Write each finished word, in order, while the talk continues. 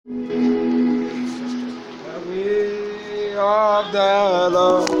of the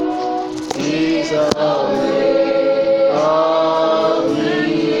Lord is the way of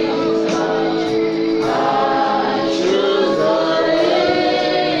wisdom. I choose the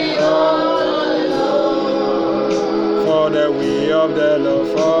way of the Lord. For the way of the Lord,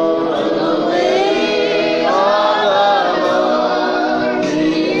 for the way of the Lord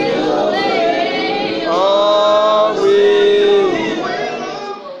is the way of wisdom.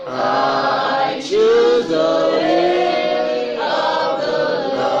 I choose the way of the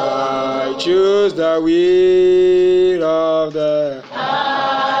Lord. I choose the way of the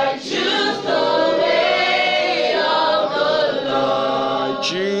I choose the way of the Lord. I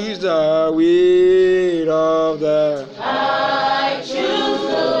choose the way of the I choose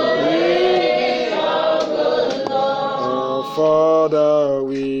the way of the Lord. For the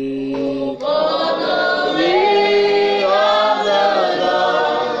way of the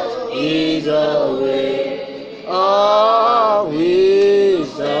Lord is the way of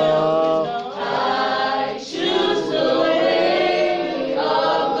wisdom. I choose the way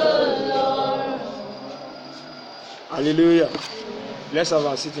of the Lord. Hallelujah. Let's have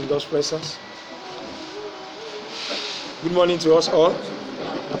our seat in God's presence. Good morning to us all.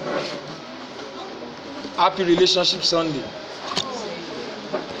 Happy Relationship Sunday.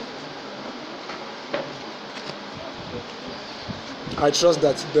 I trust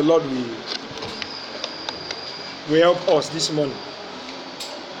that the Lord will help us this morning.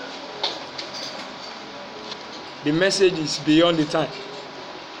 The message is beyond the time,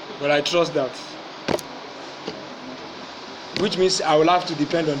 but I trust that, which means I will have to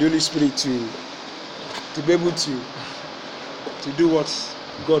depend on the Holy Spirit to be able to do what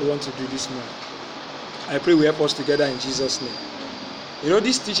God wants to do this morning. I pray we help us together in Jesus' name. You know,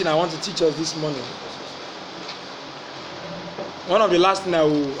 this teaching I want to teach us this morning, one of the last things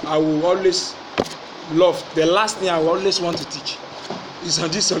I will always love, the last thing I will always want to teach is on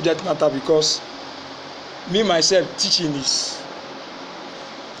this subject matter, because me myself teaching is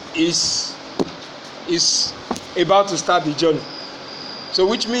about to start the journey. So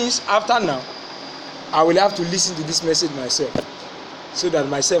which means after now I will have to listen to this message myself, so that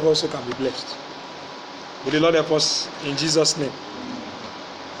myself also can be blessed. May the Lord help us in Jesus' name.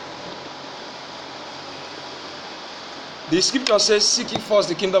 The scripture says, seek ye first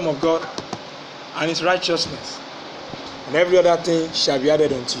the kingdom of God and his righteousness, and every other thing shall be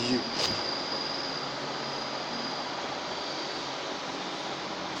added unto you.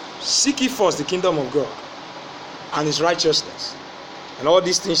 Seek ye first the kingdom of God and his righteousness, and all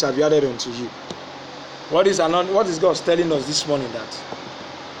these things shall be added unto you. What is God telling us this morning? That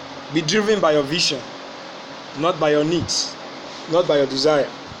be driven by your vision, not by your needs, not by your desire.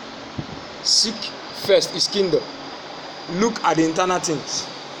 Seek first his kingdom. Look at the internal things.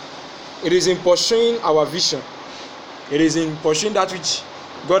 It is in pursuing our vision, it is in pursuing that which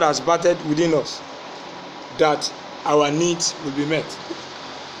God has battered within us, that our needs will be met.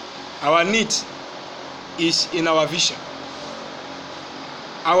 Our need is in our vision.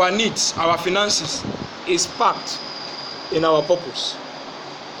 Our needs, our finances is packed in our purpose.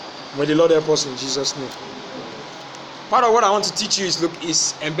 May the Lord help us in Jesus' name. Part of what I want to teach you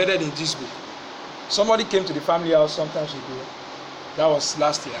is embedded in this book. Somebody came to the family house sometimes ago, that was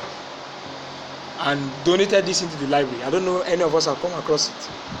last year, and donated this into the library. I don't know any of us have come across it.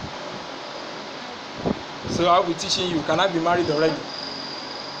 So I'll be teaching you, can I be married already?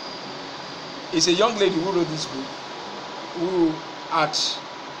 It's a young lady who wrote this book, who had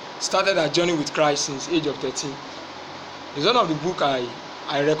started her journey with Christ since the age of 13. It's one of the books I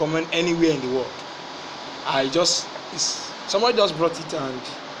recommend anywhere in the world. Somebody just brought it and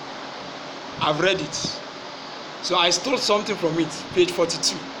I've read it. So I stole something from it, page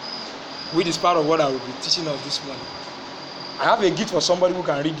 42, which is part of what I will be teaching us this morning. I have a gift for somebody who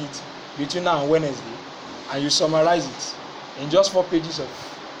can read it between now and Wednesday, and you summarize it in just 4 pages of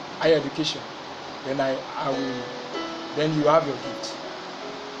higher education. Then then you have your gift.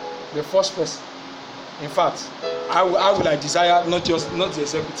 The first person. In fact, I will desire not the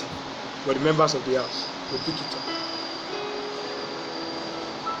executive, but the members of the house will pick it up.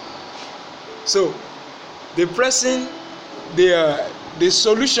 So, the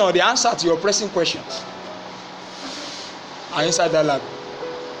solution, the answer to your pressing questions are inside that lab.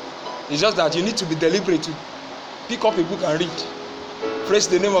 It's just that you need to be deliberate to pick up a book and read. Praise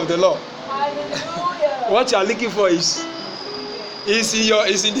the name of the Lord. What you are looking for is in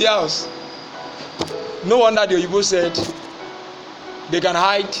the house. No wonder the Oyibo said they can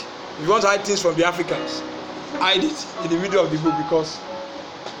hide. If you want to hide things from the Africans, hide it in the middle of the book, because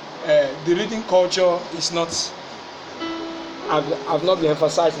the reading culture is not have not been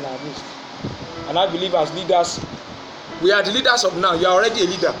emphasized in our midst. And I believe as leaders We are the leaders of now. You are already a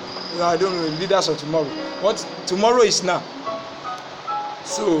leader. I don't know, leaders of tomorrow. What tomorrow is now.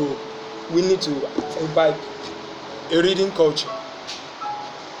 So we need to imbibe a reading culture.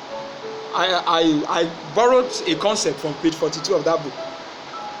 I borrowed a concept from page 42 of that book,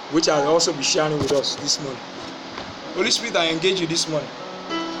 which I will also be sharing with us this morning. Holy Spirit, I engage you this morning.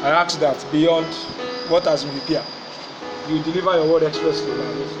 I ask that beyond what has been prepared, you will deliver your word expressly in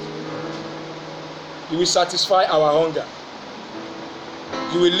our midst. You will satisfy our hunger.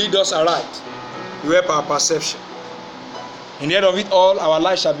 You will lead us aright. You will help our perception. In the end of it all, our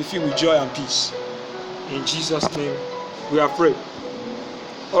lives shall be filled with joy and peace. In Jesus' name, we are prayed.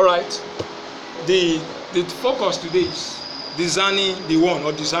 All right. The focus today is discerning the one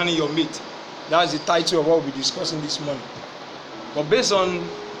or discerning your mate. That's the title of what we'll be discussing this morning. But based on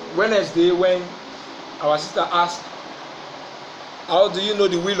Wednesday, when our sister asked, how do you know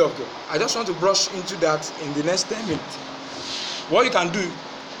the will of God? I just want to brush into that in the next 10 minutes. What you can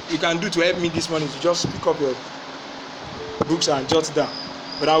do to help me this morning is to just pick up your books and jot down.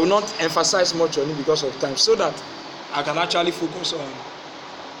 But I will not emphasize much on it because of time, so that I can actually focus on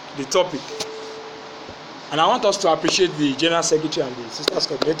the topic. And I want us to appreciate the General Secretary and the Sisters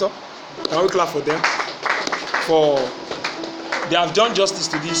Coordinator. Can we clap for them? For they have done justice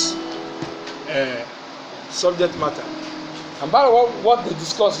to this subject matter. And by what they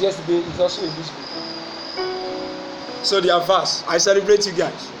discussed yesterday is also in this book. So they are fast. I celebrate you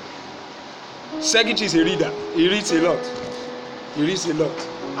guys. Secretary is a reader. He reads a lot.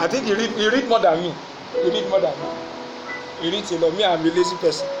 I think he read more than me. He reads a lot. Me, I'm a lazy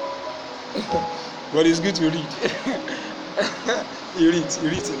person. But it's good to read. He reads a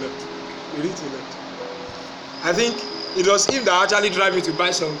lot. I think it was him that actually drive me to buy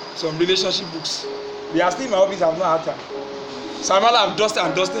some relationship books. They are still in my office. I've not had time. Samala have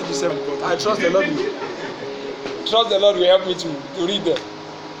dusted this seven, but I trust the Lord will help me to read them.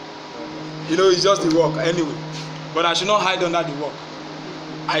 You know, it's just the work anyway. But I should not hide under the work.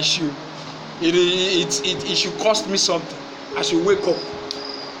 I should. It should cost me something. I should wake up.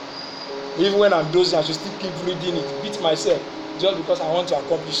 Even when I'm dozing, I should still keep reading it, beat myself, just because I want to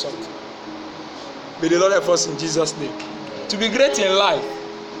accomplish something. May the Lord help us in Jesus' name. To be great in life,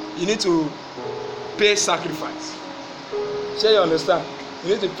 you need to pay sacrifice. Sure, you understand?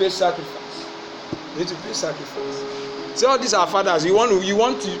 You need to pay sacrifice. See, all these are fathers. You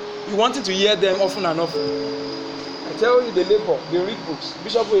wanted to hear them often and often. I tell you, they labor. They read books.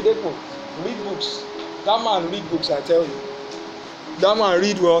 Bishop Oyedepo read books. That man read books. I tell you, that man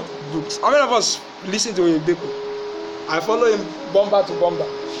read what books. How many of us listen to Oyedepo? I follow him bomber to bomber.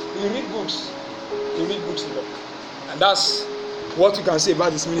 He read books. A lot, and that's what we can say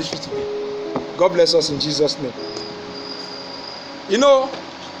about this ministry today. God bless us in Jesus' name. You know,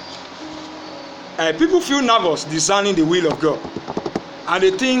 people feel nervous discerning the will of God, and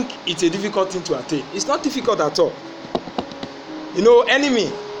they think it's a difficult thing to attain. It's not difficult at all. You know,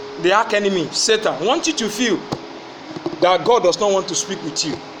 the arch enemy, Satan, wants you to feel that God does not want to speak with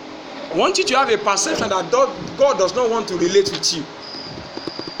you. Wants you to have a perception that God does not want to relate with you.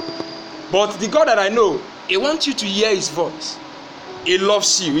 But the God that I know, He wants you to hear His voice. He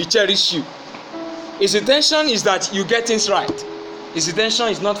loves you. He cherishes you. His intention is that you get things right. His intention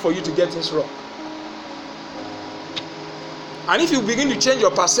is not for you to get things wrong. And if you begin to change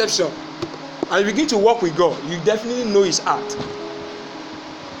your perception and you begin to walk with God, you definitely know His heart.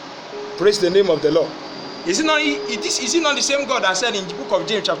 Praise the name of the Lord. Is it not the same God that said in the book of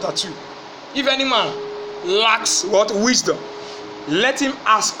James chapter 2, if any man lacks what? Wisdom, let him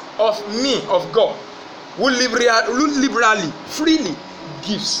ask of me, of God, who liberally, freely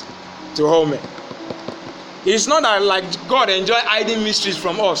gives to all men. It's not that like God enjoy hiding mysteries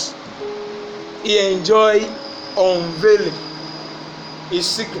from us. He enjoy unveiling His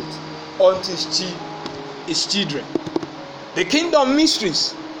secret unto His children. The kingdom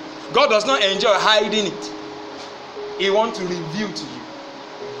mysteries, God does not enjoy hiding it. He wants to reveal to you.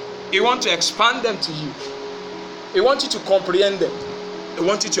 He wants to expand them to you. He wants you to comprehend them. He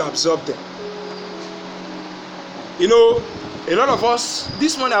wants you to absorb them. You know, a lot of us,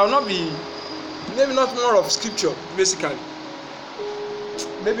 this morning I will not be, maybe not more of scripture, basically.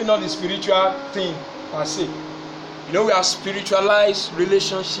 Maybe not the spiritual thing per se. You know, we have spiritualized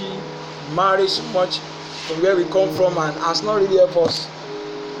relationship, marriage so much from where we come from, and has not really helped us.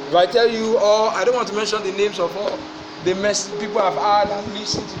 If I tell you all, I don't want to mention the names of all the people have heard and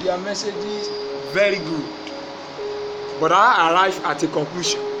listened to their messages, very good. But I arrive at a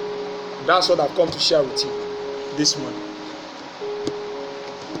conclusion. That's what I've come to share with you this morning.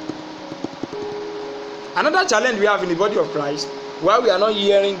 Another challenge we have in the body of Christ, while we are not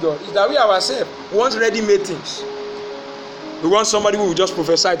hearing God, is that we ourselves want ready-made things. We want somebody who will just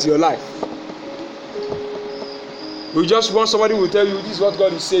prophesy to your life. We just want somebody who will tell you this is what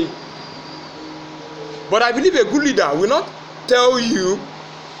God is saying. But I believe a good leader will not tell you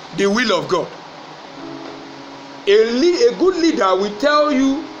the will of God. A good leader will tell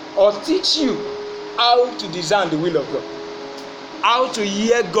you or teach you how to discern the will of God, how to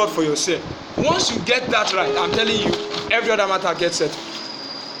hear God for yourself. Once you get that right, I'm telling you, every other matter gets settled.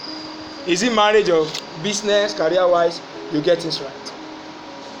 Is it marriage or business, career-wise, you get things right.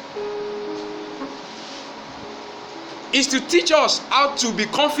 Is to teach us how to be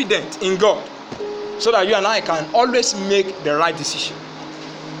confident in God, so that you and I can always make the right decision.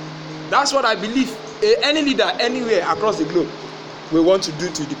 That's what I believe any leader anywhere across the globe will want to do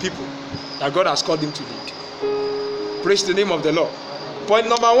to the people that God has called him to lead. Praise the name of the Lord. Point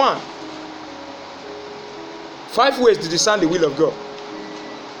number 1. 5 ways to discern the will of God.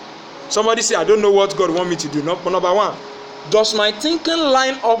 Somebody say, I don't know what God wants me to do. Number 1, does my thinking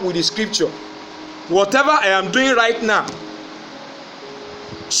line up with the scripture? Whatever I am doing right now,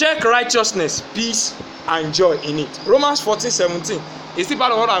 check righteousness, peace, and joy in it. Romans 14:17 is still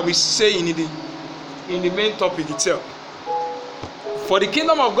part of what I will say in the main topic itself. For the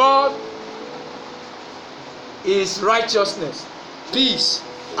kingdom of God is righteousness, peace,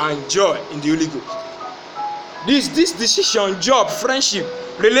 and joy in the Holy Ghost. This decision, job, friendship,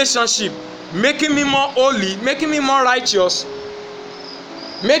 relationship, making me more holy, making me more righteous,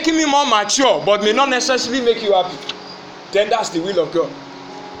 making me more mature, but may not necessarily make you happy, then that's the will of God.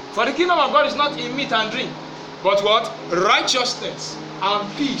 For the kingdom of God is not in meat and drink, but what? Righteousness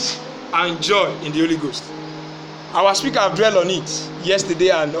and peace and joy in the Holy Ghost. Our speaker have dwelt on it yesterday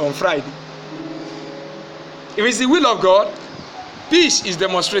and on Friday. If it's the will of God, peace is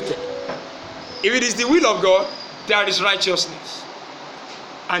demonstrated. If it is the will of God, there is righteousness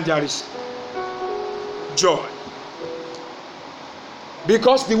and there is joy.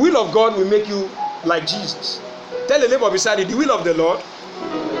 Because the will of God will make you like Jesus. Tell the neighbor beside you, the will of the Lord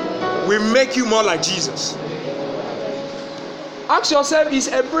will make you more like Jesus. Ask yourself, is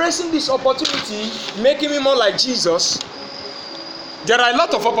embracing this opportunity making me more like Jesus? There are a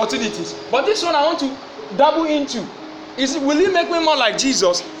lot of opportunities, but this one I want to dabble into. Will it make me more like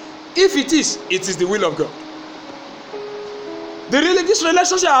Jesus? If it is the will of God. This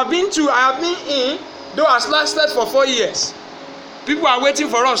relationship I have been in, though has lasted for 4 years. People are waiting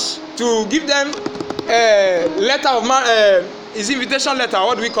for us to give them a letter of invitation letter.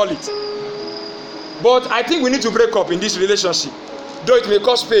 What do we call it? But I think we need to break up in this relationship, though it may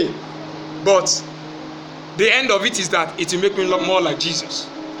cause pain. But the end of it is that it will make me look more like Jesus.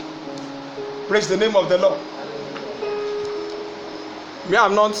 Praise the name of the Lord. Me,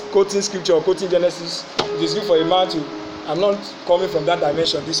 I'm not quoting scripture or quoting Genesis. It is good for a man to. I'm not coming from that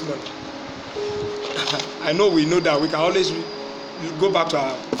dimension this morning. I know we know that we can always go back to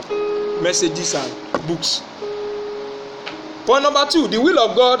our messages and books. Point number 2, the will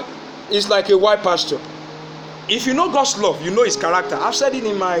of God is like a wide pasture. If you know God's love, you know his character. I've said it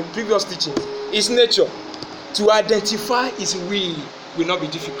in my previous teaching. His nature. To identify his will not be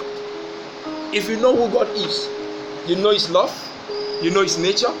difficult. If you know who God is, you know his love, you know his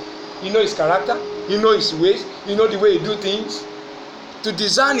nature, you know his character, you know his ways, you know the way he do things. To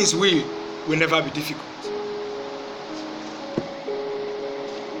discern his will never be difficult.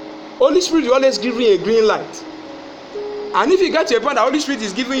 Holy Spirit will always give you a green light. And if you get to a point that Holy Spirit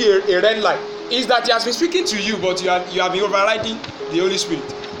is giving you a red light, is that he has been speaking to you, but you have been overriding the Holy Spirit.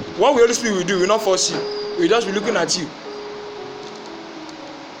 What the Holy Spirit will do will not force you. He will just be looking at you.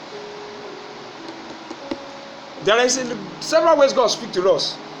 There are several ways God speaks to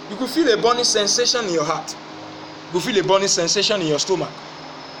us. You could feel a burning sensation in your heart. You could feel a burning sensation in your stomach.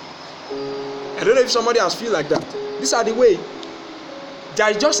 I don't know if somebody has feel like that. These are the way. There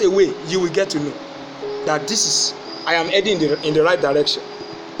is just a way you will get to know that I am heading in the right direction.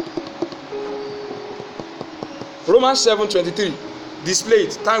 Romans 7:23 display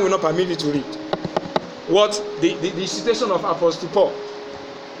it. Time will not permit me to read. What the citation of Apostle Paul.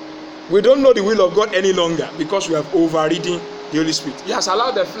 We don't know the will of God any longer because we have overridden the Holy Spirit. He has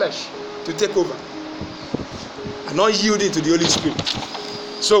allowed the flesh to take over and not yielding to the Holy Spirit.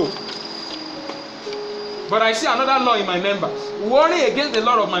 So, but I see another law in my members, warring against the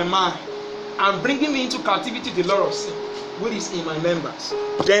law of my mind and bringing me into captivity to the law of sin, which is in my members.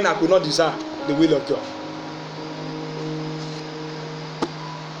 Then I could not desire the will of God.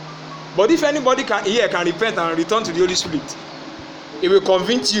 But if anybody can repent and return to the Holy Spirit, it will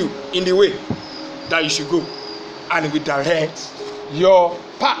convince you in the way that you should go, and it will direct your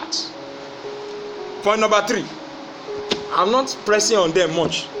path. Point number 3. I'm not pressing on them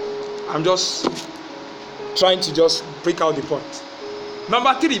much. I'm just trying to just break out the point.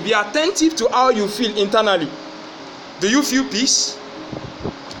 Number 3, be attentive to how you feel internally. Do you feel peace?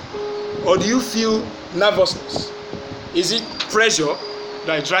 Or do you feel nervousness? Is it pressure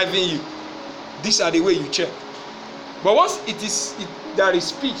that is driving you? These are the way you check. But once there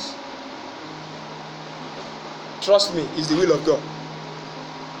is peace, trust me, it's the will of God.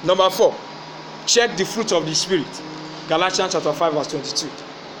 Number 4, check the fruit of the Spirit. Galatians chapter 5 verse 22.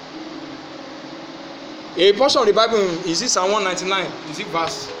 A portion of the Bible, is it Psalm 199? Is it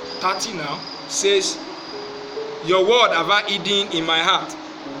verse 30 now? Says, your word have I hidden in my heart,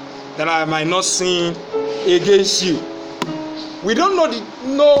 that I might not sin against you. We don't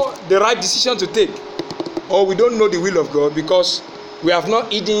know the right decision to take, or we don't know the will of God because we have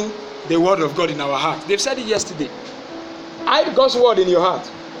not hidden the word of God in our heart. They've said it yesterday. Hide God's word in your heart,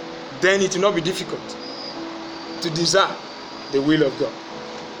 then it will not be difficult to desire the will of God.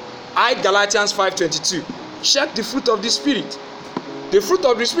 Hide Galatians 5:22. Check the fruit of the Spirit. The fruit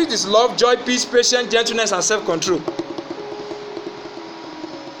of the Spirit is love, joy, peace, patience, gentleness, and self-control.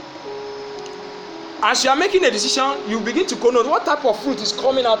 As you are making a decision, you begin to connote what type of fruit is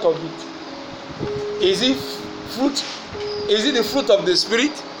coming out of it. Is it fruit? Is it the fruit of the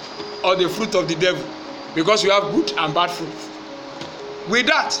Spirit or the fruit of the devil? Because you have good and bad fruit. With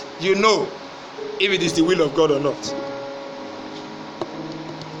that, you know if it is the will of God or not.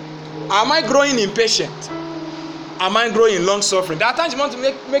 Am I growing impatient? Am I growing in long suffering? There are times you want to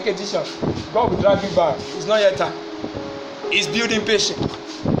make a decision. God will drag you back. It's not yet time. It's building patience.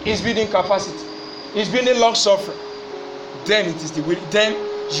 It's building capacity. It's building long suffering. Then it is the will. Then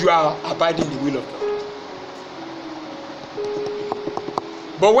you are abiding the will of God.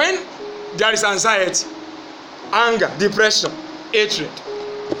 But when there is anxiety, anger, depression, hatred,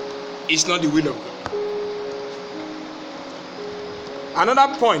 it's not the will of God.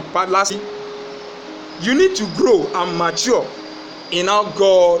 Another point, but lastly, you need to grow and mature in how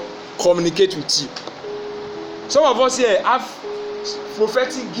God communicates with you. Some of us here have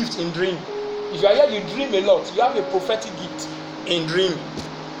prophetic gift in dreaming. If you are here, you dream a lot. You have a prophetic gift in dreaming.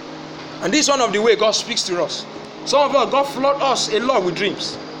 And this is one of the ways God speaks to us. Some of us, God flood us a lot with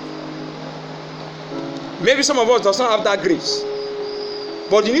dreams. Maybe some of us does not have that grace.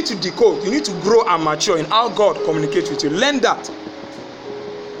 But you need to decode. You need to grow and mature in how God communicates with you. Learn that.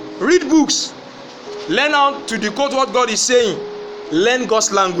 Read books. Learn how to decode what God is saying. Learn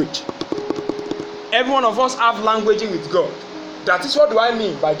God's language. Every one of us have languaging with God. That is, what do I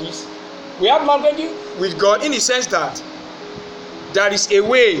mean by this? We have languaging with God in the sense that there is a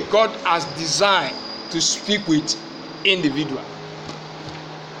way God has designed to speak with individual.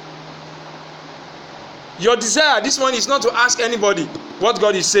 Your desire this morning is not to ask anybody what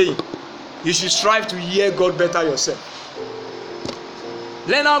God is saying. You should strive to hear God better yourself.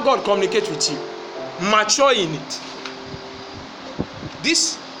 Learn how God communicates with you. Mature in it.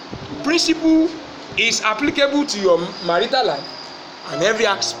 This principle is applicable to your marital life and every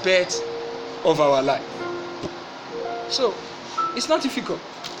aspect of our life. So, it's not difficult.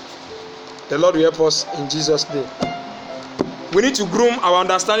 The Lord will help us in Jesus' name. We need to groom our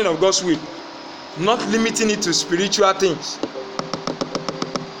understanding of God's will, not limiting it to spiritual things.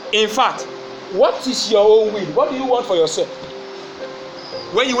 In fact, what is your own will? What do you want for yourself?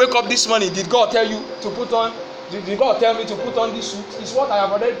 When you wake up this morning, did God tell you to put on? Did God tell me to put on this suit? It's what I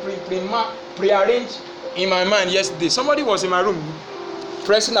have already pre-arranged in my mind yesterday. Somebody was in my room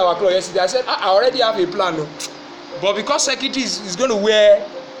pressing our clothes yesterday. I said, I already have a plan. No. But because secretary is going to wear,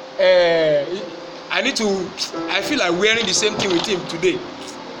 I feel like wearing the same thing with him today.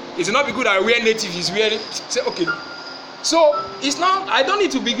 It will not be good I wear native, he's wearing. Say, okay. So, it's not, I don't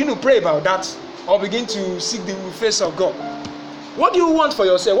need to begin to pray about that or begin to seek the face of God. What do you want for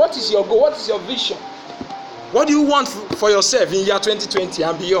yourself? What is your goal? What is your vision? What do you want for yourself in year 2020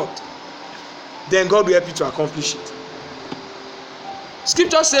 and beyond? Then God will help you to accomplish it.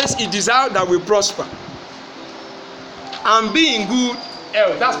 Scripture says he desires that we prosper and be in good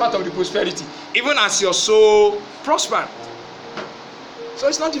health. That's part of the prosperity. Even as your soul prospers. So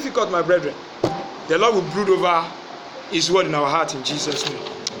it's not difficult, my brethren. The Lord will brood over his word in our heart in Jesus' name.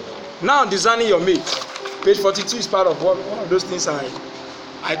 Now, discerning your mate. Page 42 is part of one of those things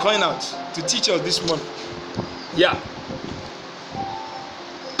I coined out to teach us this morning. Yeah.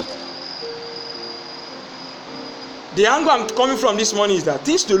 The angle I'm coming from this morning is that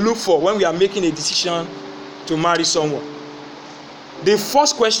things to look for when we are making a decision to marry someone. The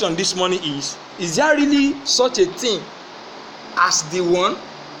first question this morning is there really such a thing as the one?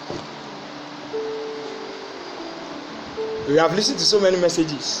 We have listened to so many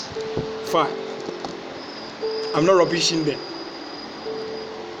messages. Fine. I'm not rubbishing them.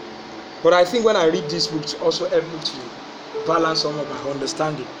 But I think when I read this book, it also help me to balance some of my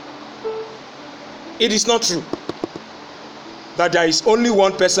understanding. It is not true that there is only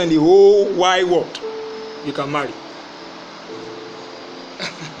one person in the whole wide world you can marry.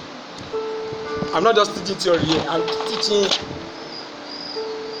 I'm not just teaching theory here. I'm teaching.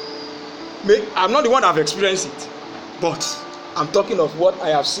 I'm not the one that have experienced it, but I'm talking of what I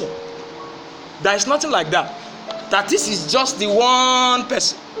have seen. There is nothing like that. That this is just the one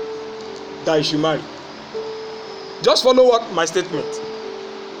person that you should marry. Just follow what my statement.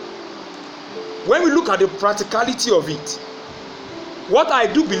 When we look at the practicality of it, what I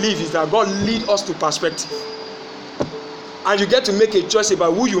do believe is that God lead us to perspective, and you get to make a choice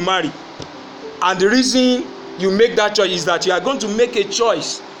about who you marry. And the reason you make that choice is that you are going to make a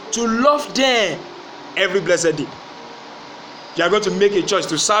choice to love them every blessed day. You are going to make a choice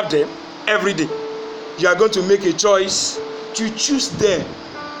to serve them every day. You are going to make a choice to choose them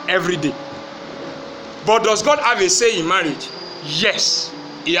every day. But does God have a say in marriage? Yes,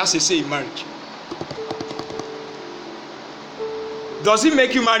 he has a say in marriage. Does he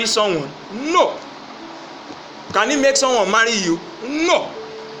make you marry someone? No. Can he make someone marry you? No.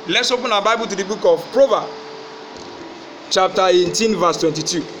 Let's open our Bible to the book of Proverbs, chapter 18, verse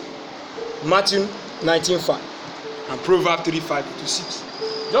 22. Matthew 19:5 and Proverbs 3:5-6.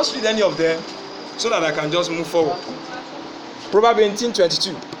 Just read any of them so that I can just move forward. Proverbs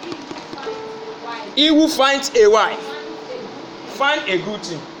 18:22. He who finds a wife find a good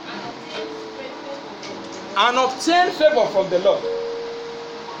thing and obtain favor from the Lord.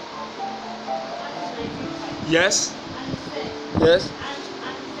 Yes. Yes.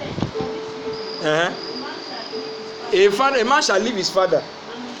 A man shall leave his father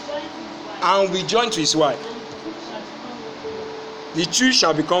and be joined to his wife. The two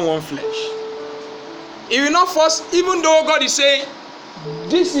shall become one flesh. He will not force, even though God is saying,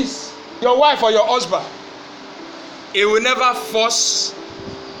 this is your wife or your husband, he will never force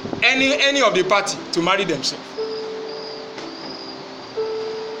any of the party to marry themselves.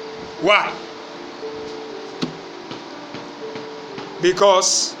 Why?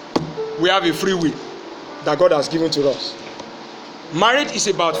 Because we have a free will that God has given to us. Marriage is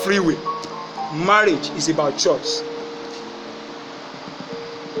about free will. Marriage is about choice.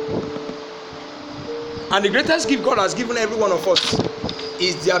 And the greatest gift God has given every one of us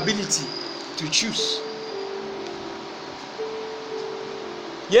is the ability to choose.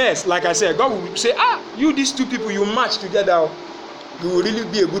 Yes, like I said, God will say, you these two people, you match together, you will really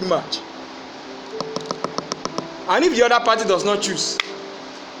be a good match. And if the other party does not choose,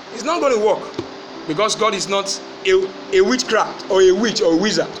 it's not going to work, because God is not a witchcraft or a witch or a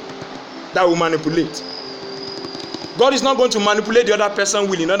wizard that will manipulate. God is not going to manipulate the other person's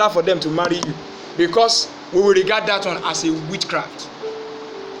will in order for them to marry you, because we will regard that one as a witchcraft.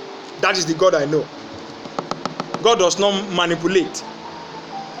 That is the God I know. God does not manipulate.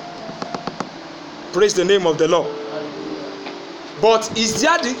 Praise the name of the Lord. But is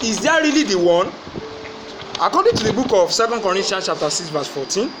there really the one? According to the book of 2 Corinthians chapter 6 verse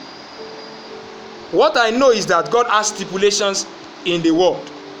 14, what I know is that God has stipulations in the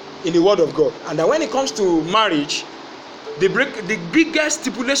word of God. And that when it comes to marriage, the biggest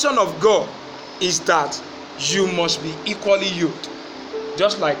stipulation of God is that you must be equally yoked.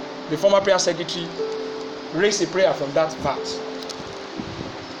 Just like the former prayer secretary raised a prayer from that verse.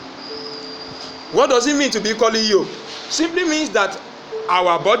 What does it mean to be equally yoked? Simply means that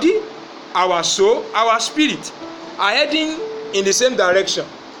our body, our soul, our spirit are heading in the same direction,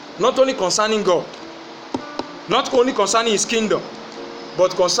 not only concerning God, not only concerning his kingdom,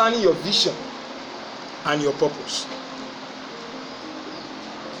 but concerning your vision and your purpose.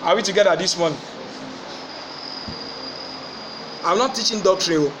 Are we together this morning? I'm not teaching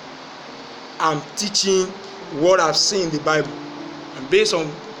doctrine. I'm teaching what I've seen in the Bible, and based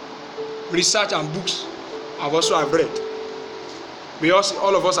on research and books I've read. Because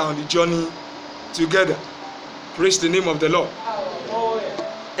all of us are on the journey together. Praise the name of the Lord.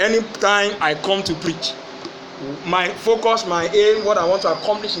 Anytime I come to preach, my focus, my aim, what I want to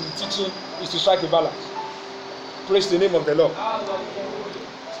accomplish in the teaching is to strike a balance. Praise the name of the Lord.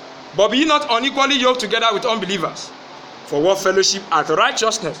 But be ye not unequally yoked together with unbelievers. For what fellowship hath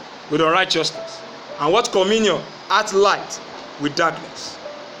righteousness with unrighteousness? And what communion hath light with darkness?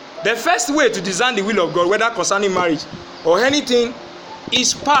 The first way to discern the will of God, whether concerning marriage or anything,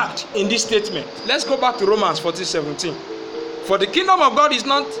 is packed in this statement. Let's go back to Romans 14:17. For the kingdom of God is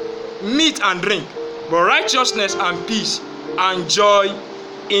not meat and drink, but righteousness and peace and joy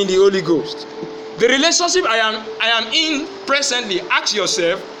in the Holy Ghost. The relationship I am in presently, ask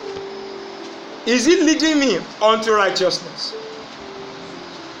yourself, is it leading me unto righteousness?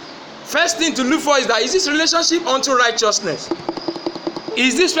 First thing to look for is that, is this relationship unto righteousness?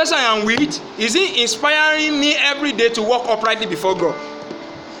 Is this person I am with, is he inspiring me every day to walk uprightly before God?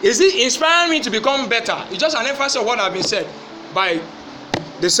 Is he inspiring me to become better? It's just an emphasis of what has been said by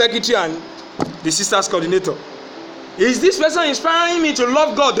the secretary and the sisters coordinator. Is this person inspiring me to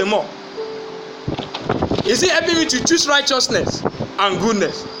love God the more? Is he helping me to choose righteousness and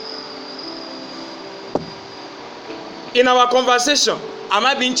goodness? In our conversation, am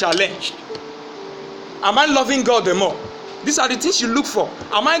I being challenged? Am I loving God the more? These are the things you look for.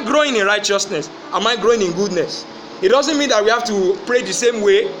 Am I growing in righteousness? Am I growing in goodness? It doesn't mean that we have to pray the same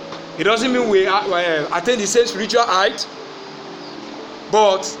way. It doesn't mean we attain the same spiritual height.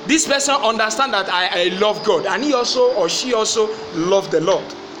 But this person understands that I love God, and he also or she also loves the Lord.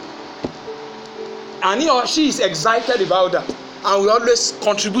 And he or she is excited about that. And we always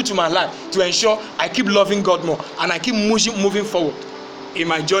contribute to my life to ensure I keep loving God more and I keep moving forward in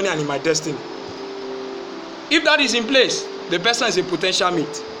my journey and in my destiny. If that is in place, the person is a potential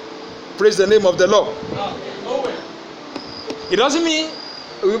mate. Praise the name of the Lord. It doesn't mean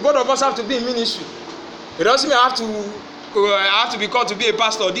we both of us have to be in ministry. It doesn't mean I have to be called to be a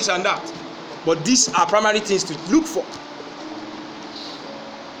pastor or this and that. But these are primary things to look for.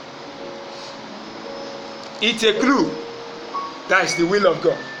 It's a clue. That is the will of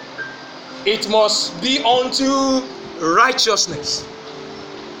God. It must be unto righteousness.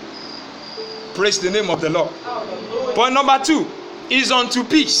 Praise the name of the Lord. Point number 2 is unto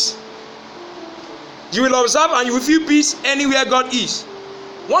peace. You will observe and you will feel peace anywhere God is.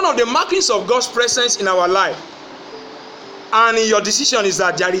 One of the markings of God's presence in our life and in your decision is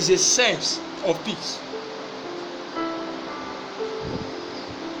that there is a sense of peace.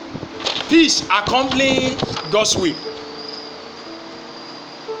 Peace accompanying God's will.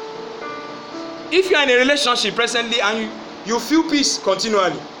 If you are in a relationship presently and you feel peace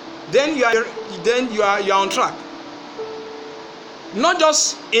continually, then you are on track. Not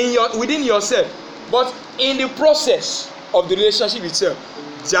just within yourself, but in the process of the relationship itself,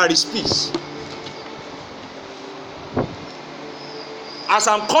 there is peace. As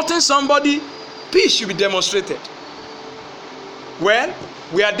I'm courting somebody, peace should be demonstrated. Well,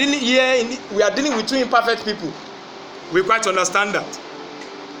 we are dealing with two imperfect people. We quite understand that.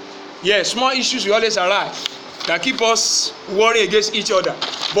 Yes, small issues will always arise that keep us warring against each other.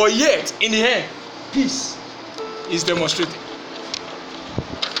 But yet, in the end, peace is demonstrated.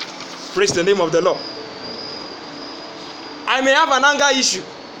 Praise the name of the Lord. I may have an anger issue.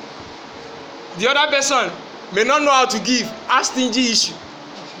 The other person may not know how to give. A stingy issue.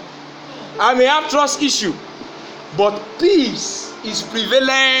 I may have trust issue. But peace is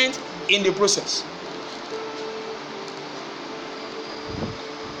prevalent in the process.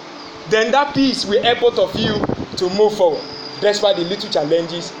 Then that peace will help both of you to move forward, despite the little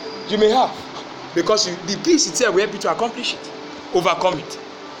challenges you may have. Because the peace itself will help you to accomplish it, overcome it.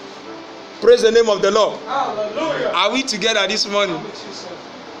 Praise the name of the Lord. Hallelujah. Are we together this morning?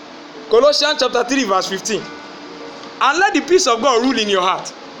 Colossians chapter 3 verse 15. And let the peace of God rule in your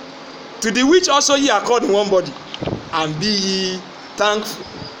heart, to the which also ye are called in one body, and be ye thankful.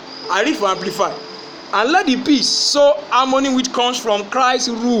 I read for Amplified. And let the peace, so harmony which comes from Christ's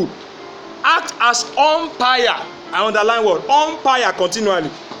rule, act as umpire. I underline word umpire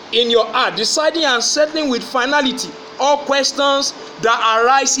continually in your heart, deciding and settling with finality all questions that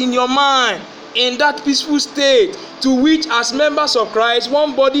arise in your mind in that peaceful state, to which as members of Christ,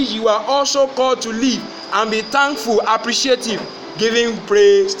 one body, you are also called to live and be thankful, appreciative, giving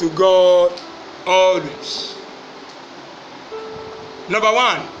praise to God always. Number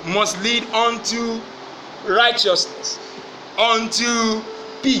 1 must lead unto righteousness, unto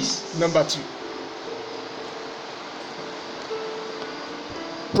peace. Number 2.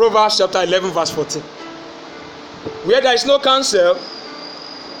 Proverbs chapter 11 verse 14. Where there is no counsel,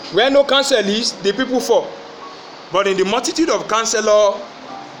 where no counsel is, the people fall. But in the multitude of counselors,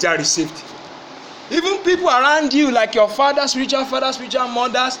 there is safety. Even people around you, like your spiritual fathers, spiritual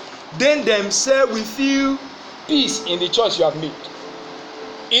mothers, they themselves will feel peace in the choice you have made.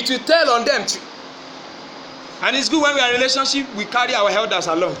 It will tell on them too. And it's good when we are in a relationship, we carry our elders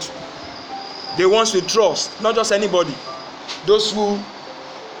along too. The ones we trust, not just anybody. Those who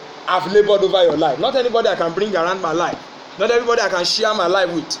have labored over your life. Not anybody I can bring around my life. Not everybody I can share my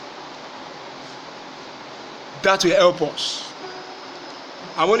life with. That will help us.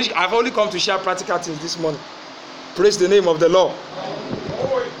 I've only come to share practical things this morning. Praise the name of the Lord.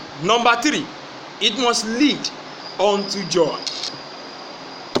 Number 3, it must lead unto joy.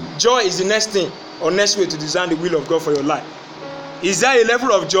 Joy is the next thing or next way to design the will of God for your life. Is there a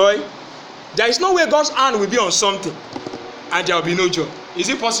level of joy? There is no way God's hand will be on something and there will be no joy. Is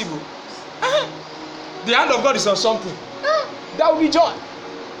it possible? the hand of God is on something, that will be joy.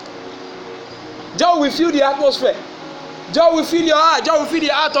 Joy will fill the atmosphere. Joy will fill your heart. Joy will fill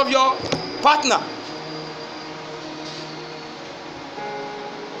the heart of your partner.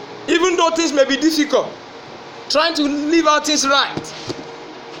 Even though things may be difficult, trying to live out things right,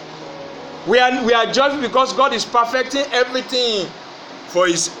 we are joyful because God is perfecting everything for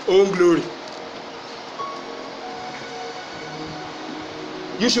His own glory.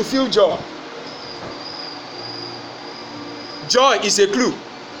 You should feel joy. Joy is a clue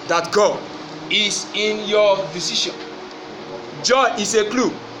that God is in your decision. Joy is a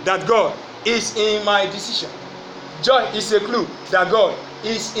clue that God is in my decision. Joy is a clue that God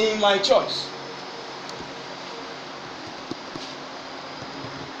is in my choice.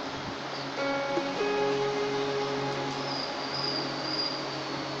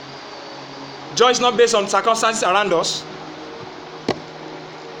 Joy is not based on circumstances around us.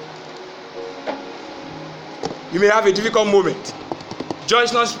 You may have a difficult moment. Joy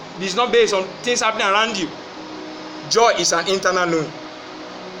is not based on things happening around you. Joy is an internal knowing.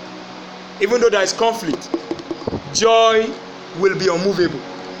 Even though there is conflict, joy will be unmovable.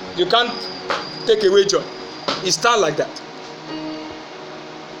 You can't take away joy. It stands like that.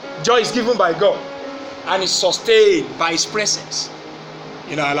 Joy is given by God and is sustained by His presence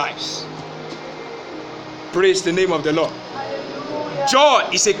in our lives. Praise the name of the Lord. Joy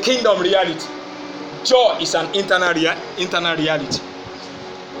is a kingdom reality. Joy is an internal reality.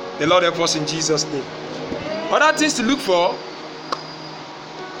 The Lord help us in Jesus' name. Other things to look for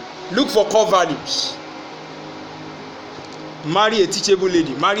core values. Marry a teachable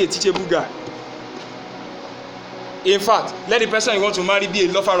lady. Marry a teachable guy. In fact, let the person you want to marry be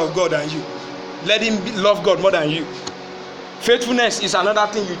a lover of God than you. Let him love God more than you. Faithfulness is another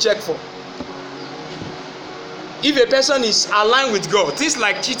thing you check for. If a person is aligned with God, things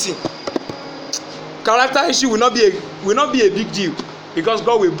like cheating, character issue will not be a big deal, because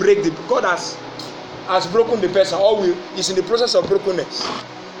God will break God has broken the person, or is in the process of brokenness.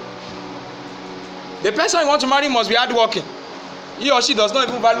 The person you want to marry must be hardworking. He or she does not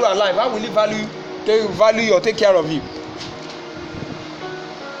even value her life. How will he value or take care of you?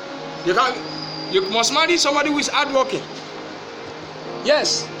 You must marry somebody who is hardworking.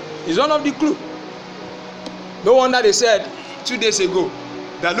 Yes, it's one of the clues. No wonder they said 2 days ago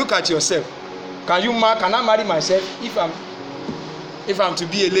that look at yourself. Can I marry myself if I'm to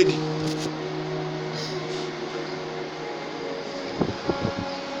be a lady?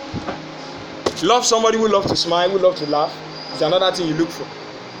 Love somebody who loves to smile, who loves to laugh. It's another thing you look for.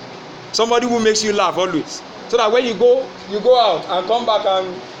 Somebody who makes you laugh always, so that when you go out and come back,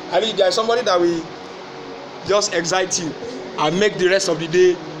 and I mean, there's somebody that will just excite you and make the rest of the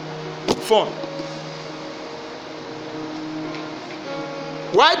day fun.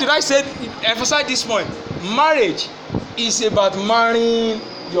 Why did I emphasize this point? Marriage is about marrying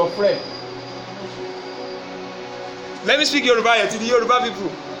your friend. Let me speak Yoruba here to the Yoruba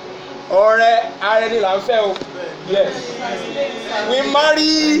people. Ọ̀rẹ́ ara ẹni là ń fẹ́ o. Yes. We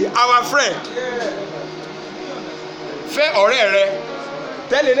marry our friend. Fẹ́ ọ̀rẹ́ rẹ.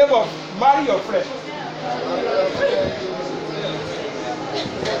 Tell the neighbor, marry your friend.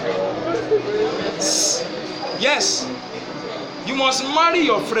 Yes. You must marry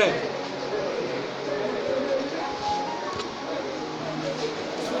your friend.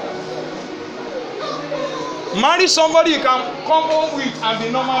 Marry somebody you can come home with and be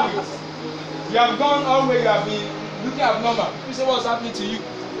normal with. You have gone all the way, you have been looking abnormal. You say what's happening to you.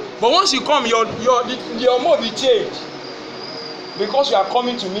 But once you come, your mode will change, because you are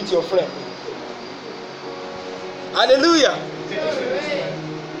coming to meet your friend. Hallelujah.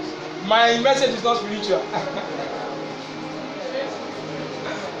 My message is not spiritual.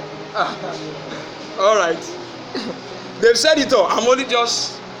 All right. They've said it all. I'm only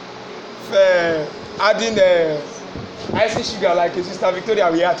just adding icing sugar like a Sister Victoria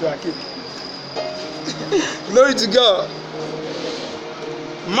we had to her cake. Glory to God.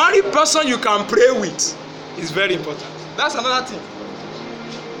 Marry person you can pray with is very important. That's another thing.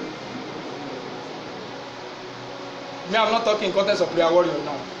 Me, I'm not talking in context of prayer warrior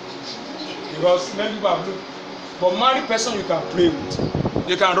now, because many people have looked. But marry person you can pray with,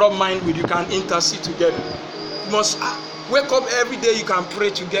 you can rub mind with, you can intercede together. You must wake up every day, you can pray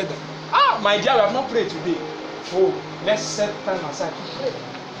together. My dear, we have not prayed today. Oh, let's set time aside to pray.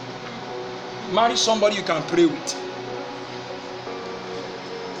 Marry somebody you can pray with.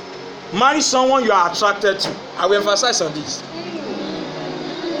 Marry someone you are attracted to. I will emphasize on this.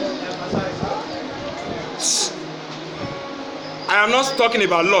 I am not talking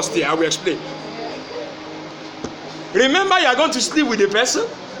about lust here. I will explain. Remember, you are going to sleep with a person.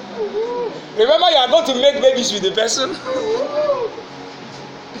 Remember, you are going to make babies with the person.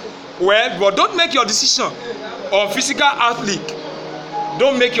 Well, but don't make your decision on physical outlook.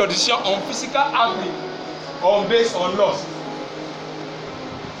 Don't make your decision on physical outlook or based on lust.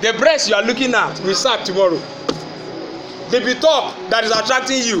 The breast you are looking at will sag tomorrow. The top that is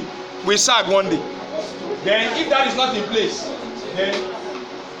attracting you will sag one day. Then, if that is not in place, then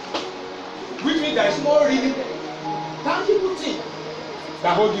which means there is no really tangible thing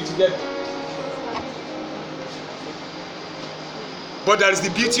that hold you together. But there is the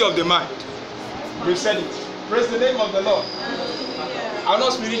beauty of the mind. We've said it. Praise the name of the Lord. I'm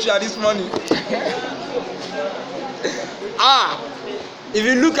not spiritual this morning. If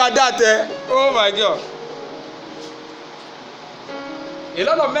you look at that, oh my God. A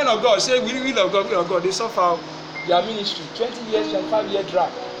lot of men of God say, we will of God, they suffer their ministry. 20 years, 25-year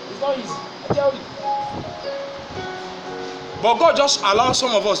drag. It's not easy. I tell you. But God just allows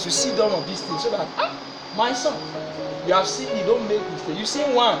some of us to see some of these things so that, my son, you have seen, you don't make mistakes. You've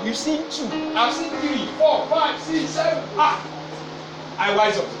seen one, you've seen two, I've seen 3, 4, 5, 6, 7. I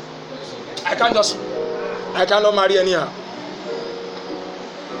wise up. I cannot marry anyhow.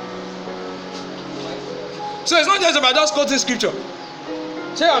 So it's not just about just quoting scripture.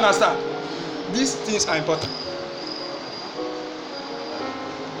 So you understand? These things are important.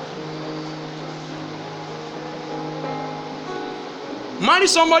 Marry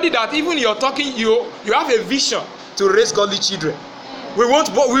somebody that even you're talking, you have a vision to raise godly children. We both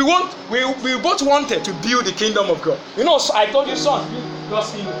wanted to build the kingdom of God. You know, I told you, son, build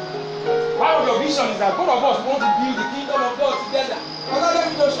God's kingdom. Part of your vision is that both of us want to build the kingdom of God together. Another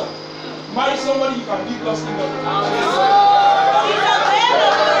vision. Marry somebody you can build God's kingdom.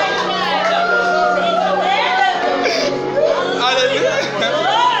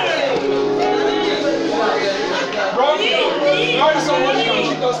 Marry somebody you can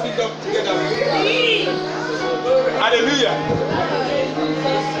build God's kingdom together. Hallelujah.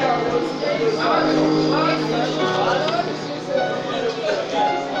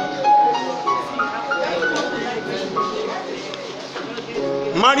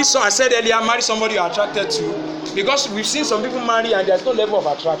 Marry, so I said earlier, marry somebody you're attracted to, because we've seen some people marry and there's no level of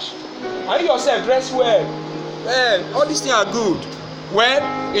attraction. And you yourself dress well, all these things are good. Well,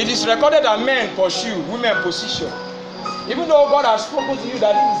 it is recorded that men pursue, women position. Even though God has spoken to you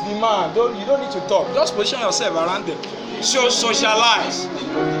that this is the man, you don't need to talk. Just position yourself around them. Socialize.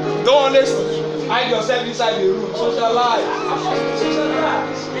 Don't always hide yourself inside the room. Socialize.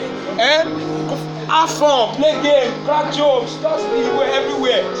 Have fun, play games, crack jokes, just be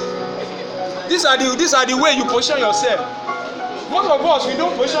everywhere. These are the way you position yourself. Most of us, we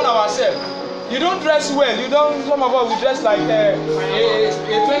don't position ourselves. You don't dress well. Some of us we dress like a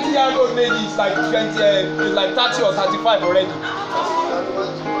 20-year-old lady is like 30 or 35 already.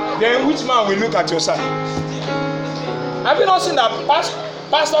 Then which man will look at your side? Have you not seen that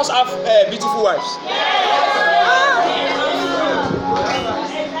pastors have beautiful wives?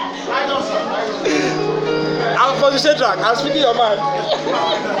 I'm for the same track. I'm speaking your mind.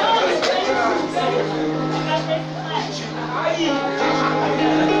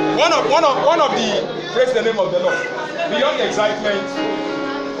 One of the, praise the name of the Lord, beyond the excitement,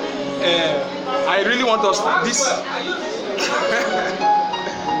 I really want us this.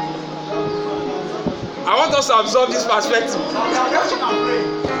 I want us to absorb this perspective.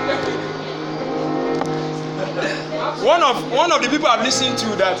 One of the people I've listened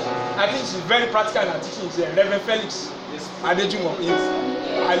to that I think she's very practical in her teaching is Reverend Felix Adejumo.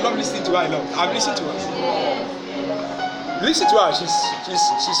 I love listening to her. I've listened to her. Listen to her.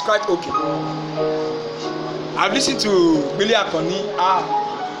 She's quite okay. I've listened to Billy Akoni. I've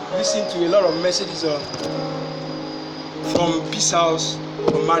listened to a lot of messages from Peace House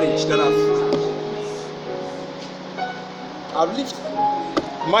for marriage that I've lived.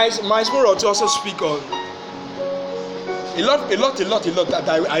 My small to also speak on a lot that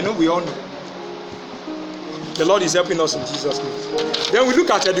I know we all know. The Lord is helping us in Jesus' name. Then we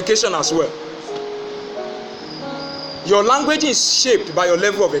look at education as well. Your language is shaped by your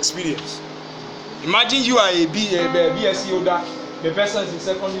level of experience. Imagine you are a BSc holder, the person is in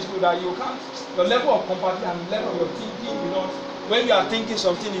secondary school that you can't. Your level of compatibility and level of your thinking, when you are thinking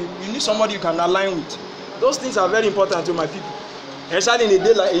something, you need somebody you can align with. Those things are very important to my people. Especially in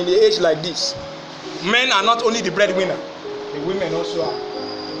the age like this. Men are not only the breadwinner, the women also are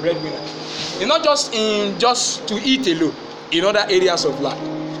breadwinner. It's not just to eat alone. In other areas of life,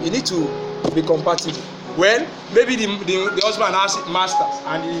 you need to be compatible. Well, maybe the husband has masters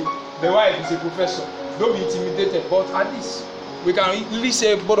and the wife is a professor. Don't be intimidated, but at least we can really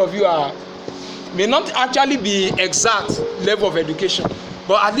say both of you may not actually be exact level of education,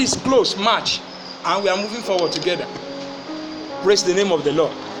 but at least close, match, and we are moving forward together. Praise the name of the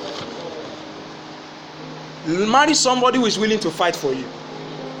Lord. Marry somebody who is willing to fight for you.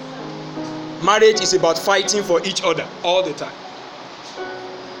 Marriage is about fighting for each other all the time.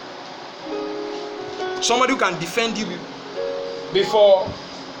 Somebody who can defend you before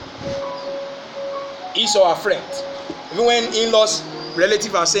his or her friend. Even when in-laws,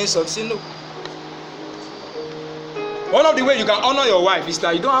 relatives are saying something, say no. One of the ways you can honor your wife is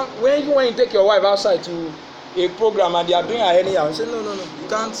that you don't have, when you take your wife outside to a program and they are doing her anyhow, you say no, you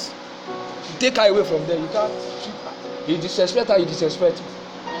can't take her away from there. You can't treat her. You disrespect her, you disrespect her.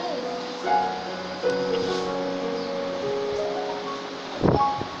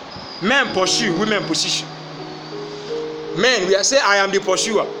 Men pursue, women position. Men, we are saying, I am the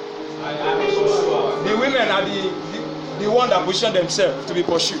pursuer. I am the pursuer. The women are the one that position themselves to be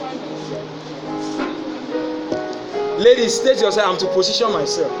pursued. Ladies, state yourself, I'm to position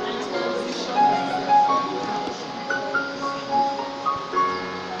myself.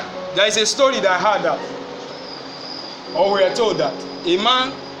 There is a story that I heard that, or we are told that if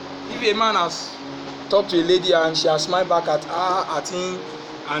a man has talked to a lady and she has smiled back at her, at him,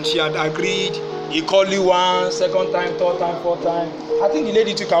 and she had agreed, he called you once, second time, third time, fourth time, I think the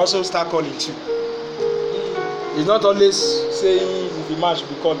lady too can also start calling too. It's not always saying the man should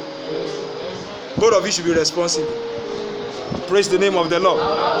be calling. Both of you should be responsible. Praise the name of the Lord.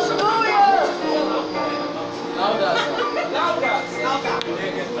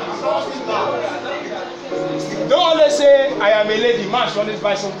 Don't always say, I am a lady, man should always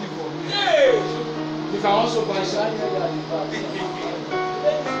buy something for me. You can also buy something.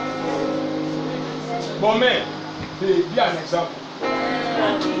 But men, be an example.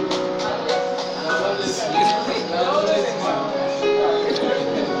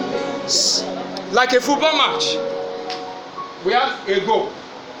 Like a football match, we have a goal.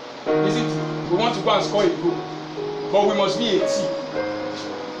 Is it? We want to go and score a goal, but we must be a team.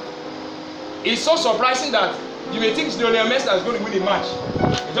 It's so surprising that you may think it's Lionel Messi that's going to win a match.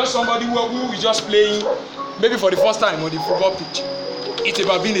 It's just somebody who is just playing maybe for the first time on the football pitch. It's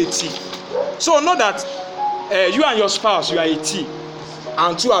about being a team. So know that you and your spouse, you are a team,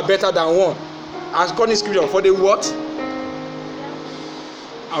 and two are better than one. As God in scripture, for the what?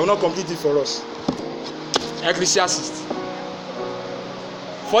 I will not complete it for us. Ecclesiastes.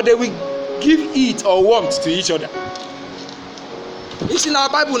 For they will give heat or warmth to each other. It's in our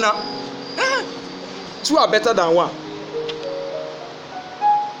Bible now. Two are better than one.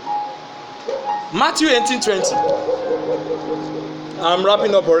 Matthew 18:20. I'm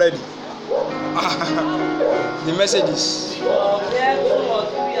wrapping up already. The message is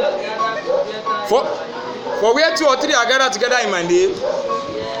for where two or three are gathered together in my name,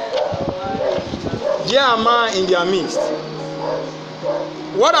 there am I in their midst.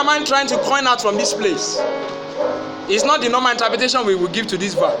 What am I trying to coin out from this place? It's not the normal interpretation we will give to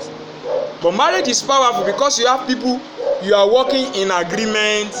this verse. But marriage is powerful because you have people you are working in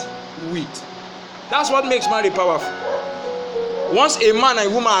agreement with. That's what makes marriage powerful. Once a man and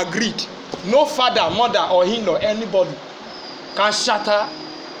a woman agreed, no father, mother, or in-law, anybody can shatter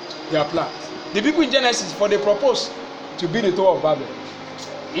their plans. The people in Genesis, for they proposed to build the Tower of Babel.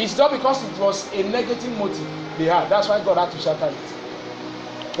 It's not because it was a negative motive they had. That's why God had to shatter it.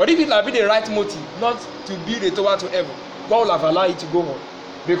 But if it had been the right motive, not to build a tower to heaven, God will have allowed it to go on.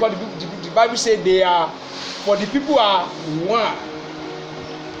 Because the Bible said they are, for the people are one.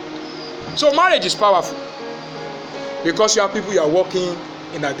 So marriage is powerful. Because you have people you are working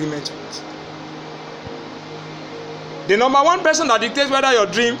in agreement with. The number one person that dictates whether your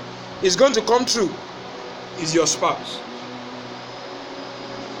dream is going to come true is your spouse.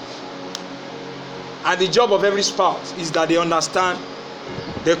 And the job of every spouse is that they understand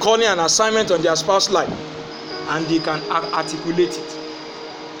the calling and assignment on their spouse's life, and they can articulate it.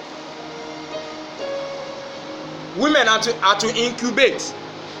 Women are to incubate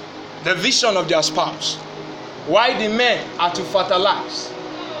the vision of their spouse, while the men are to fertilize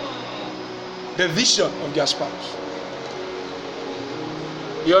the vision of their spouse.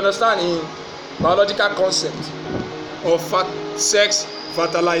 You understand, in biological concept of sex,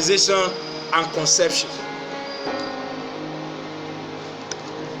 fertilization, and conception.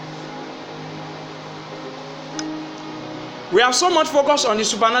 We have so much focus on the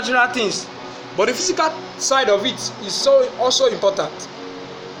supernatural things, but the physical side of it is so also important.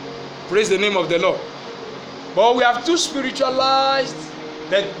 Praise the name of the Lord. But we have too spiritualized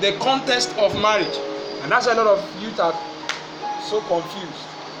the context of marriage, and that's why a lot of youth are so confused.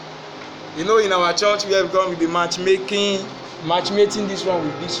 You know, in our church we have gone with the matchmaking this one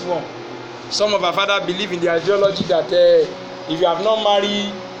with this one. Some of our fathers believe in the ideology that if you have not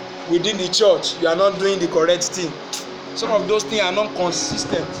married within the church, you are not doing the correct thing. Some of those things are not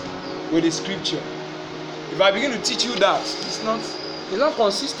consistent with the scripture. If I begin to teach you that, it's not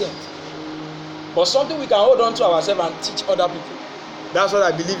consistent. But something we can hold on to ourselves and teach other people. That's what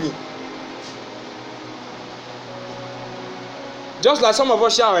I believe in. Just like some of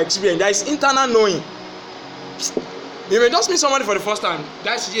us share our experience, there is internal knowing. You may just meet somebody for the first time.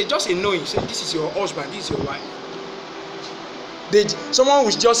 That's just a knowing. Say, this is your husband, this is your wife. Someone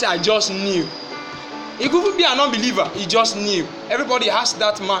will just say, I just knew. He could even be an unbeliever. He just knew. Everybody has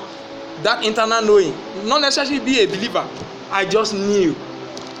that internal knowing. Not necessarily be a believer. I just knew.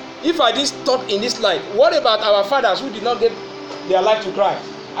 If I didn't stop in this life, what about our fathers who did not give their life to Christ?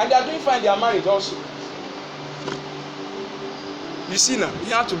 And they are doing fine in their marriage also. You see now,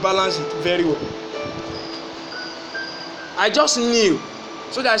 you have to balance it very well. I just knew.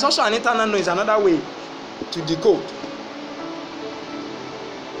 So there is also an internal knowing, another way to decode.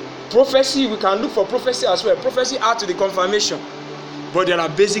 Prophecy, we can look for prophecy as well. Prophecy adds to the confirmation. But there are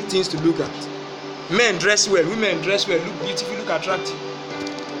basic things to look at. Men dress well, women dress well, look beautiful, look attractive.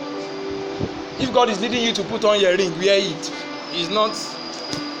 If God is leading you to put on your ring, wear it. It's not.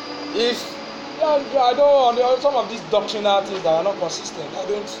 I don't. Some of these doctrinal things that are not consistent,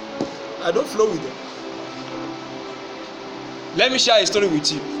 I don't flow with them. Let me share a story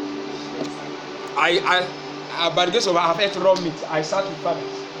with you. I by the grace of God, I have ate raw meat. I sat with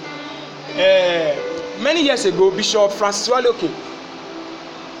fathers. Many years ago, Bishop Francis Waleoke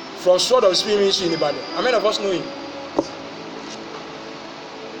from Sword of Spirit Ministry in Ibadan. How many of us know him?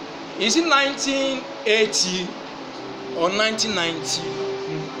 Is it 1980 or 1990?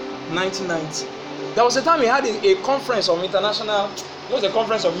 1990. There was a time he had a conference of international. It was a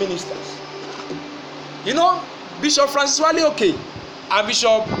conference of ministers. You know, Bishop Francis Waleoke and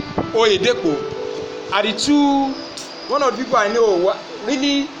Bishop Oyedepo are the two. One of the people I know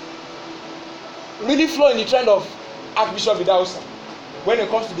really flow in the trend of Archbishop Idahosa when it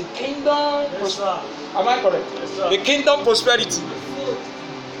comes to the kingdom. Yes, sir. Am I correct? Yes, sir. The kingdom prosperity.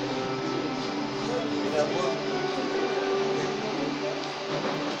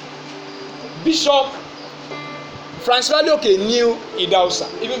 Bishop Francis Waleoke knew Idahosa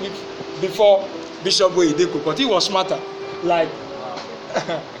even before Bishop Oyedepo, but he was smarter.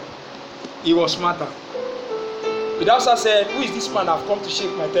 He was smarter. Idahosa said, "Who is this man that have come to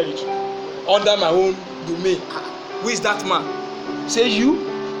shake my territory under my own domain? Who is that man?" Say you,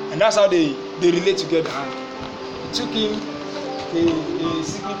 and that's how they relate together. He took him to a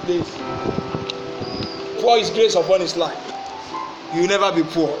secret place. Pour his grace upon his life. You will never be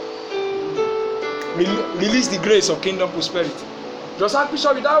poor. Release the grace of kingdom prosperity. Just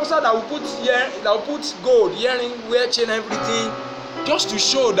Archbishop Idahosa that will put gold, earring, wear chain, everything, just to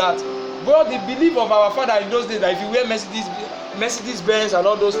show that, well, the belief of our father in those days that if you wear Mercedes Benz and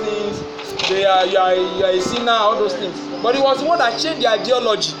all those things, you are a sinner, all those things. But it was the one that changed the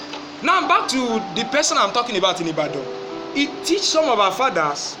ideology. Now back to the person I'm talking about in Ibadan. He teach some of our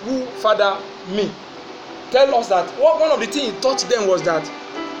fathers who father me. Tell us that one of the things he taught them was that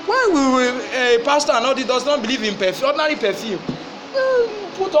why a pastor and all this does not believe in perfume, ordinary perfume.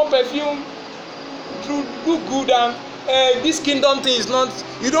 Put on perfume, do good, and this kingdom thing is not.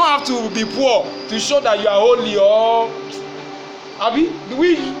 You don't have to be poor to show that you are holy or. Abi,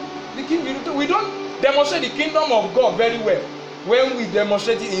 we don't demonstrate the kingdom of God very well when we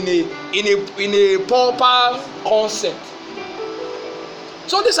demonstrate it in a pauper concept.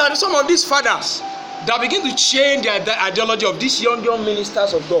 So these are some of these fathers that begin to change the ideology of these young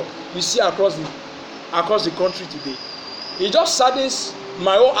ministers of God we see across the country today. It just saddens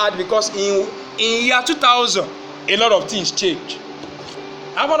my own heart because in year 2000 a lot of things changed.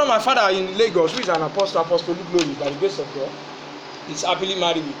 I have one of my father in Lagos who is an apostle glory by the grace of God. He's happily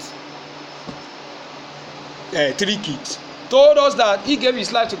married with 3 kids. Told us that he gave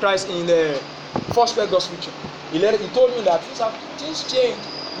his life to Christ in the first Gospel Church. He told me that things changed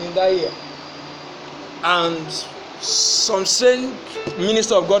in that year. And some strange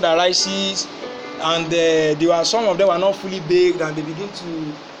minister of God arises, and some of them were not fully baked, and they begin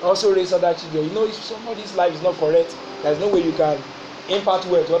to also raise other children. You know, if somebody's life is not correct, there's no way you can impart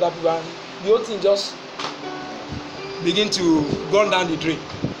well to other people, and the whole thing just begin to run down the drain.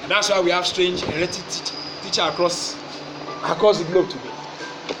 And that's why we have strange heretic teacher across the globe today.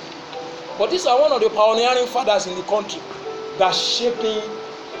 But these are one of the pioneering fathers in the country that shaping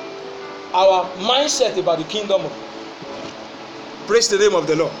our mindset about the kingdom of God. Praise the name of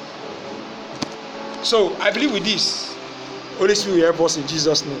the Lord. So I believe with this, Holy Spirit will help us in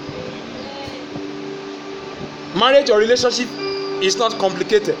Jesus' name. Marriage or relationship is not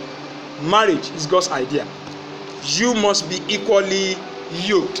complicated. Marriage is God's idea. you must be equally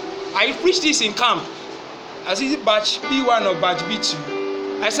yoked. I preached this in camp. I see batch B1 or batch B2.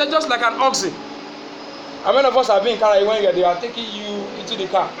 I said just like an oxen. How many of us have been in car when they are taking you into the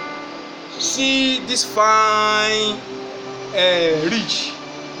car? See this fine ridge.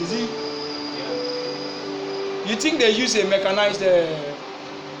 Is it? Yeah. You think they use a mechanized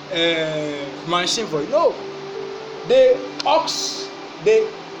machine for it? No. They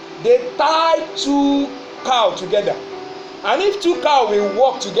tie two cows together, and if two cows will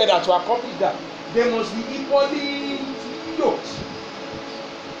work together to accomplish that, they must be equally yoked.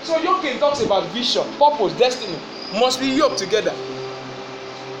 So yoking talks about vision, purpose, destiny must be yoked together.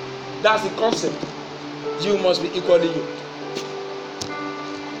 That's the concept. You must be equally yoked.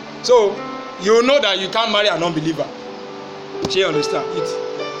 So you know that you can't marry an unbeliever. She understand it.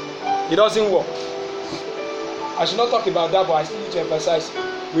 It doesn't work. I should not talk about that, but I still need to emphasize.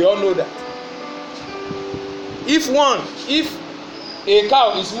 We all know that. If a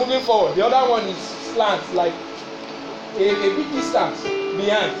cow is moving forward, the other one is slant, like a big distance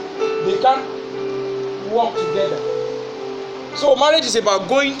behind, they can't work together. So marriage is about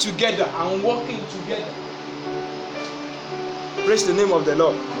going together and working together. Praise the name of the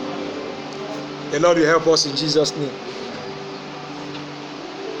Lord. The Lord will help us in Jesus' name.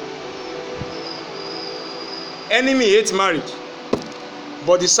 Enemy hates marriage,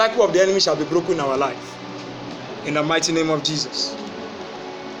 but the cycle of the enemy shall be broken in our life. In the mighty name of Jesus.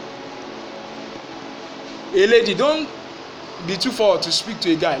 A lady, don't be too forward to speak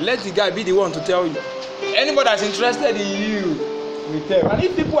to a guy. Let the guy be the one to tell you. Anybody that's interested in you will tell. And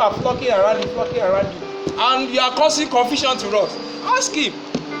if people are flocking around you, and you are causing confusion to us, ask him,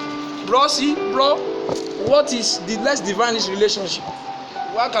 bro, what is the less divine this relationship?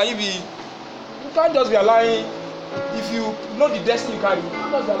 Why can you be? You can't just be allowing. If you know the destiny you carry, you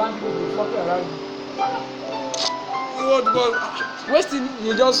can't just be allowing people to be flocking around you. Wasting,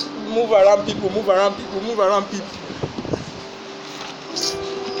 you just move around people.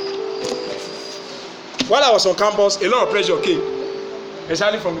 While I was on campus, a lot of pressure came,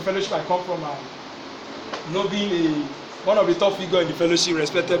 especially from the fellowship I come from. Being one of the top figures in the fellowship,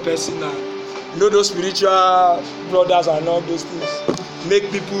 respected person, and those spiritual brothers and all those things make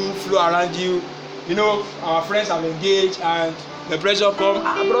people flow around you. Our friends have engaged, and the pressure come.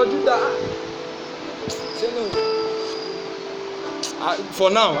 Bro, do that. Say no. For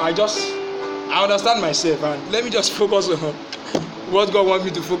now, I understand myself, and let me just focus on what God wants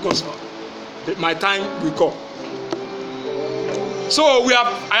me to focus on. My time will come. So I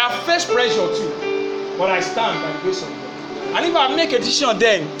have faced pressure too, but I stand by the grace of God. And if I make a decision,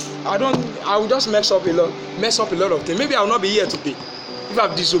 then I will just mess up a lot of things. Maybe I will not be here today if I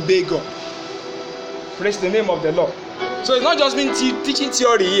have disobeyed God. Praise the name of the Lord. So it's not just been teaching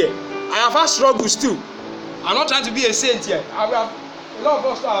theory here. I have had struggles too. I'm not trying to be a saint here. A lot of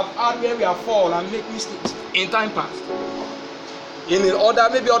us have had where we have fallen and make mistakes in time past, in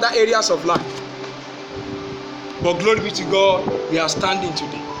maybe other areas of life. But glory be to God, we are standing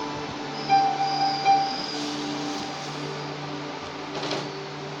today.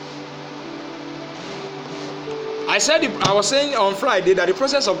 I was saying on Friday that the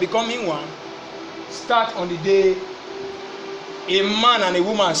process of becoming one starts on the day a man and a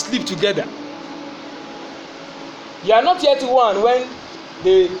woman sleep together. You are not yet one when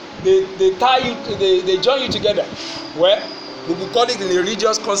they tie you, they join you together. Well, we will call it in a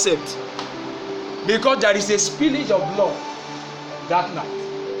religious concept, because there is a spillage of blood that night,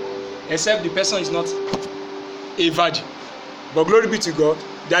 except the person is not a virgin. But glory be to God,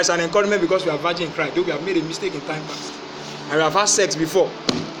 there is an encouragement because we are virgin in Christ. Though we have made a mistake in time past and we have had sex before,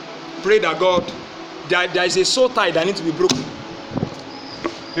 pray that God, there is a soul tie that needs to be broken,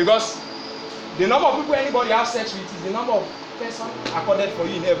 because the number of people anybody has sex with is the number of persons accorded for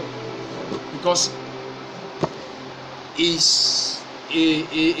you in heaven, because it's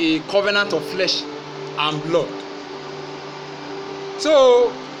a covenant of flesh and blood.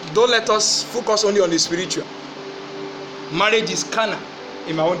 So don't let us focus only on the spiritual. Marriage is carnal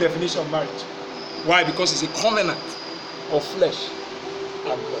in my own definition of marriage. Why? Because it's a covenant of flesh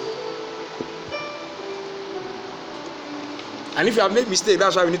and blood. And if you have made mistake,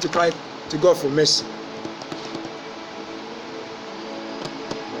 that's why we need to cry to God for mercy.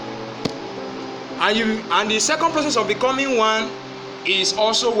 And the second process of becoming one is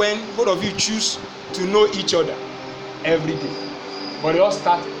also when both of you choose to know each other every day. But they all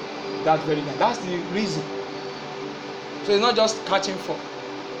start that very night. That's the reason. So it's not just catching fun.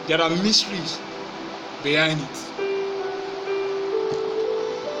 There are mysteries behind it.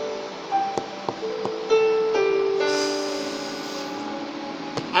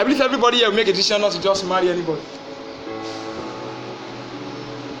 I believe everybody here will make a decision not to just marry anybody.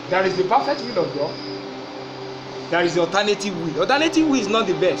 There is the perfect will of God. There is the alternative will. Alternative will is not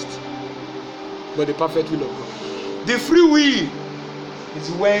the best, but the perfect will of God. The free will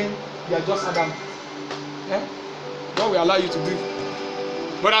is when you are just Adam. Yeah? God will allow you to do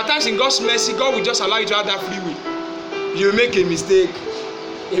it. But at times in God's mercy, God will just allow you to have that free will. You make a mistake,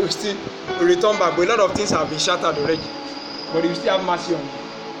 He will still return back. But a lot of things have been shattered already. But He will still have mercy on you.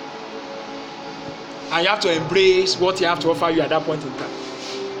 And you have to embrace what He has to offer you at that point in time.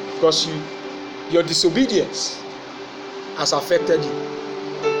 Because your disobedience has affected you.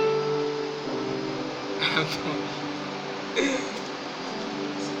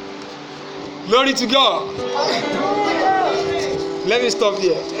 Glory to God. Let me stop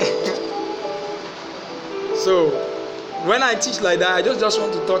here. So, when I teach like that, I just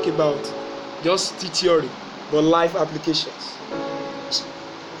want to talk about just theory, but life applications.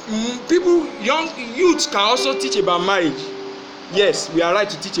 People, young youths can also teach about marriage. Yes, we are right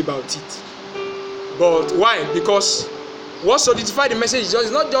to teach about it. But why? Because what solidified the message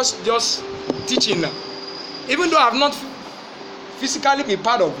is not just teaching now. Even though I have not physically been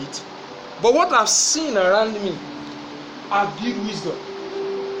part of it, but what I've seen around me, I've built wisdom.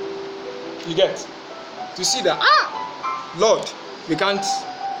 You get? To see that, Lord, we can't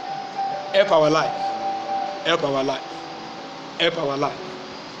help our life. Help our life. Help our life.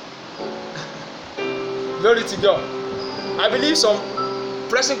 Glory to God. I believe some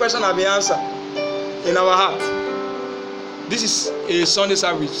pressing questions have been answered in our heart. This is a Sunday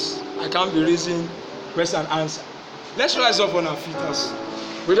service. I can't be raising question and answer. Let's rise up on our feet as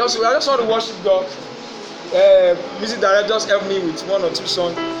I just want to worship God. Music director, just help me with one or two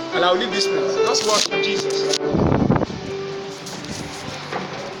songs, and I'll leave this place. Just worship Jesus.